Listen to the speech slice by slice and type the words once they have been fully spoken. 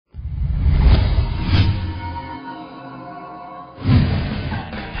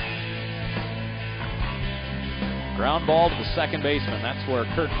ground ball to the second baseman. That's where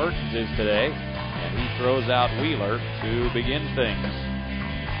Kurt Mertens is today. And he throws out Wheeler to begin things.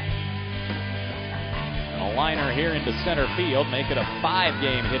 And a liner here into center field, make it a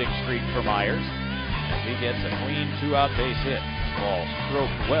 5-game hitting streak for Myers as he gets a clean 2-out base hit. Ball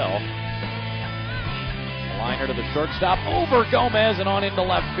stroked well. A liner to the shortstop, over Gomez and on into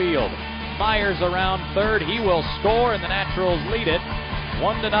left field. Myers around third, he will score, and the Naturals lead it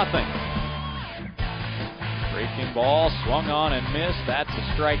 1-0. Breaking ball, swung on and missed. That's a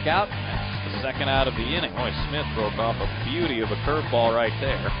strikeout. That's the second out of the inning. Boy, Smith broke off a beauty of a curveball right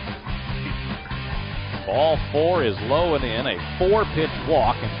there. Ball 4 is low and in. A 4-pitch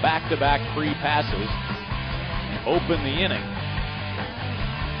walk and back-to-back free passes open the inning.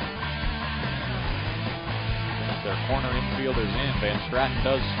 Their corner infielders in. Van Stratton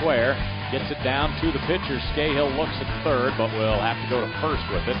does square. Gets it down to the pitcher. Scahill looks at third, but will have to go to first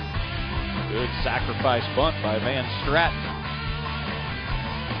with it. Good sacrifice bunt by Van Stratton.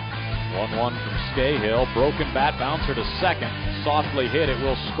 1-1 from Scahill. Broken bat, bouncer to second. Softly hit, it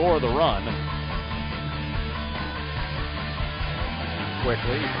will score the run.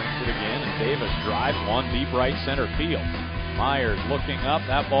 Quickly, he brings it again, and Davis drives one deep right center field. Myers looking up,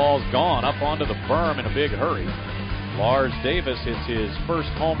 that ball's gone up onto the berm in a big hurry. Lars Davis hits his first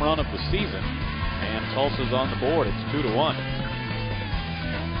home run of the season, and Tulsa's on the board. It's 2-1.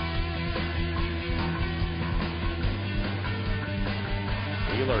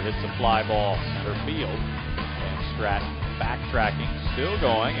 Wheeler hits a fly ball center field, and Stratton backtracking, still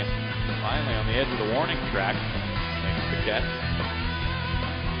going, and finally on the edge of the warning track, makes the catch.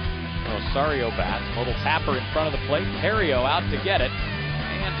 Rosario bats, a little tapper in front of the plate. Terrio out to get it,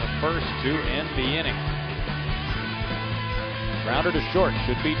 and the first to end the inning. Grounder to short,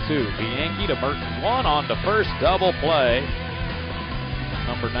 should be 2. Bianchi to Mertens, 1 on to first, double play.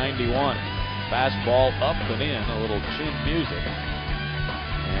 Number 91. Fastball up and in, a little chin music.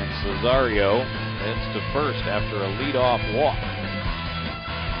 And Cesario heads to first after a leadoff walk.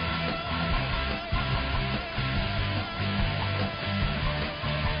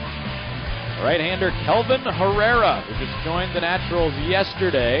 Right-hander Kelvin Herrera, who just joined the Naturals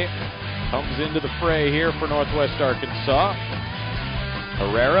yesterday, comes into the fray here for Northwest Arkansas.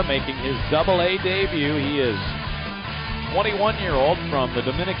 Herrera making his Double-A debut. He is 21-year-old from the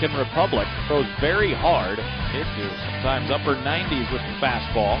Dominican Republic. Throws very hard. Hit to sometimes upper 90s with the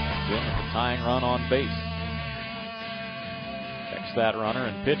fastball. Then with the tying run on base. Checks that runner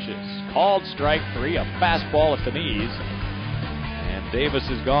and pitches. Called strike 3, a fastball at the knees. Davis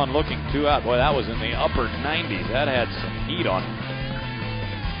is gone looking 2 out. Boy, that was in the upper 90s. That had some heat on it.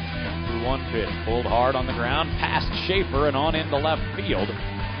 2-1 pitch. Pulled hard on the ground. Past Schaefer and on into left field.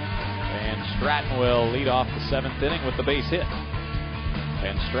 And Stratton will lead off the 7th inning with the base hit.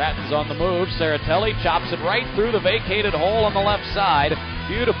 And Stratton's on the move. Saratelli chops it right through the vacated hole on the left side.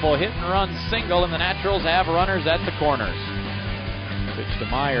 Beautiful hit and run single, and the Naturals have runners at the corners. Pitch to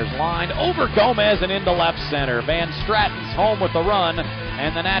Myers, line over Gomez and into left center. Van Stratton's home with the run,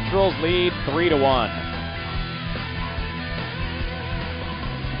 and the Naturals lead 3-1.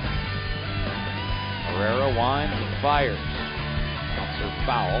 Herrera winds and fires. Bouncer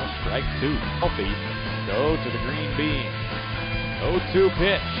foul, strike 2. Healthy, go to the green bean. 0-2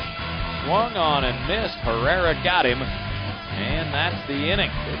 pitch. Swung on and missed. Herrera got him, and that's the inning.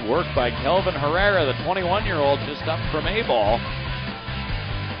 Good work by Kelvin Herrera, the 21-year-old, just up from A-ball.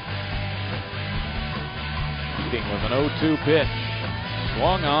 With an 0-2 pitch.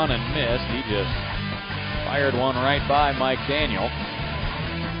 Swung on and missed. He just fired one right by Mike Daniel.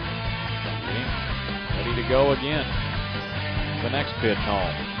 Ready to go again. The next pitch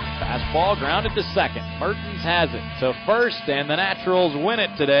home. Fastball grounded to second. Mertens has it to first, and the Naturals win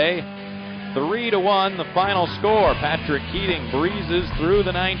it today. 3-1, the final score. Patrick Keating breezes through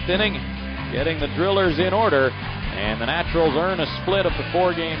the 9th inning, getting the Drillers in order, and the Naturals earn a split of the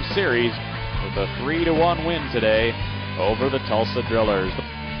 4-game series with a 3-1 win today over the Tulsa Drillers.